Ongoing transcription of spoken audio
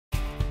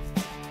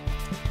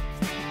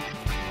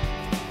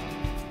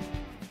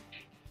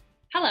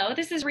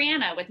Hello, this is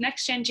Riana with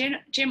Next Gen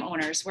Gym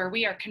Owners, where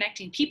we are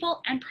connecting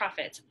people and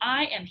profits.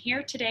 I am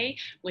here today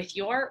with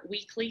your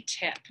weekly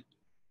tip.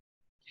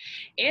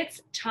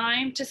 It's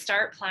time to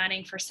start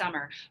planning for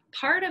summer.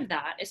 Part of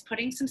that is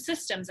putting some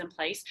systems in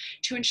place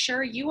to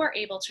ensure you are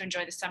able to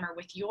enjoy the summer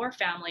with your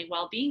family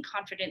while being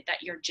confident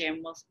that your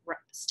gym will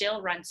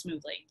still run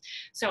smoothly.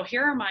 So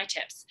here are my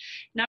tips.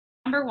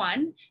 Number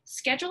one,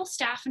 schedule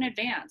staff in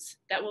advance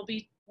that will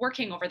be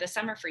working over the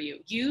summer for you.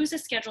 Use a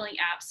scheduling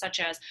app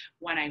such as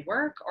When I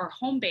Work or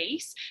Home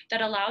Base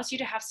that allows you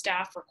to have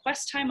staff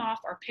request time off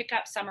or pick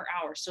up summer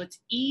hours, so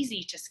it's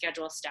easy to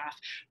schedule staff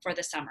for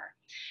the summer.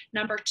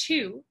 Number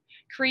two,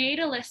 create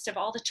a list of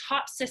all the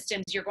top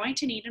systems you're going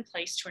to need in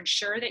place to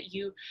ensure that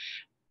you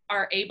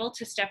are able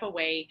to step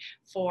away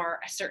for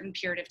a certain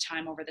period of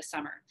time over the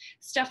summer.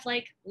 Stuff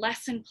like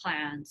lesson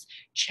plans,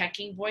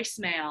 checking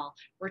voicemail,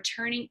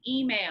 returning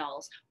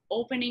emails,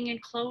 opening and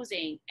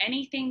closing,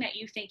 anything that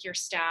you think your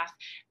staff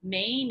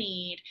may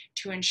need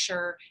to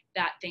ensure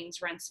that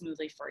things run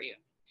smoothly for you.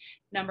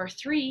 Number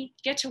three,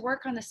 get to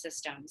work on the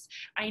systems.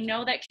 I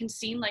know that can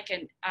seem like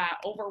an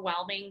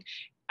overwhelming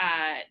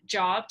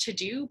job to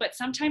do, but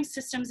sometimes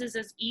systems is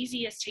as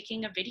easy as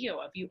taking a video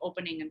of you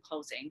opening and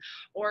closing,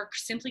 or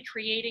simply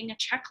creating a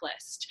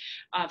checklist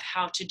of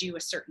how to do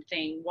a certain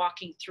thing,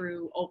 walking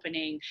through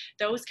opening,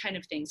 those kind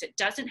of things. It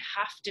doesn't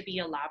have to be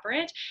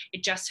elaborate.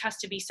 It just has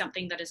to be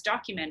something that is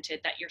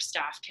documented that your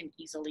staff can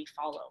easily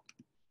follow.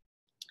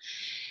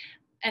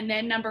 And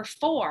then number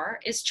four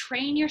is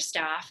train your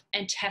staff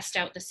and test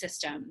out the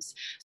systems.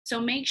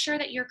 So make sure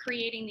that you're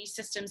creating these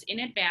systems in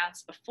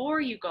advance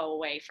before you go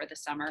away for the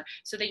summer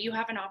so that you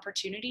have an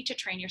opportunity to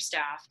train your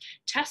staff,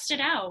 test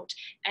it out,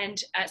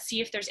 and see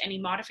if there's any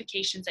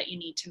modifications that you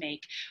need to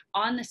make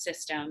on the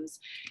systems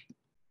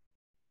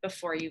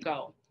before you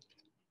go.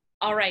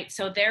 All right,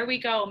 so there we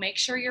go. Make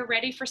sure you're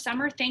ready for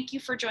summer. Thank you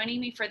for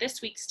joining me for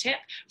this week's tip.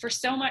 For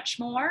so much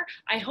more,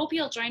 I hope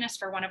you'll join us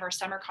for one of our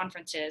summer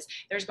conferences.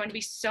 There's going to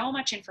be so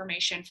much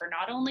information for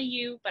not only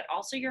you, but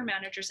also your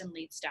managers and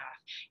lead staff.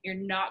 You're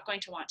not going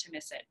to want to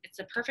miss it. It's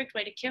the perfect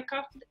way to kick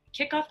off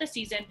the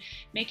season,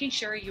 making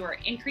sure you are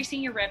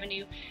increasing your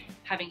revenue,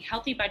 having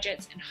healthy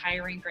budgets, and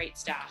hiring great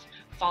staff.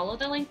 Follow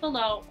the link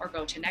below or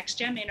go to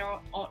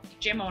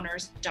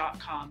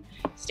nextgymowners.com.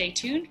 Stay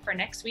tuned for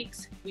next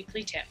week's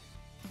weekly tip.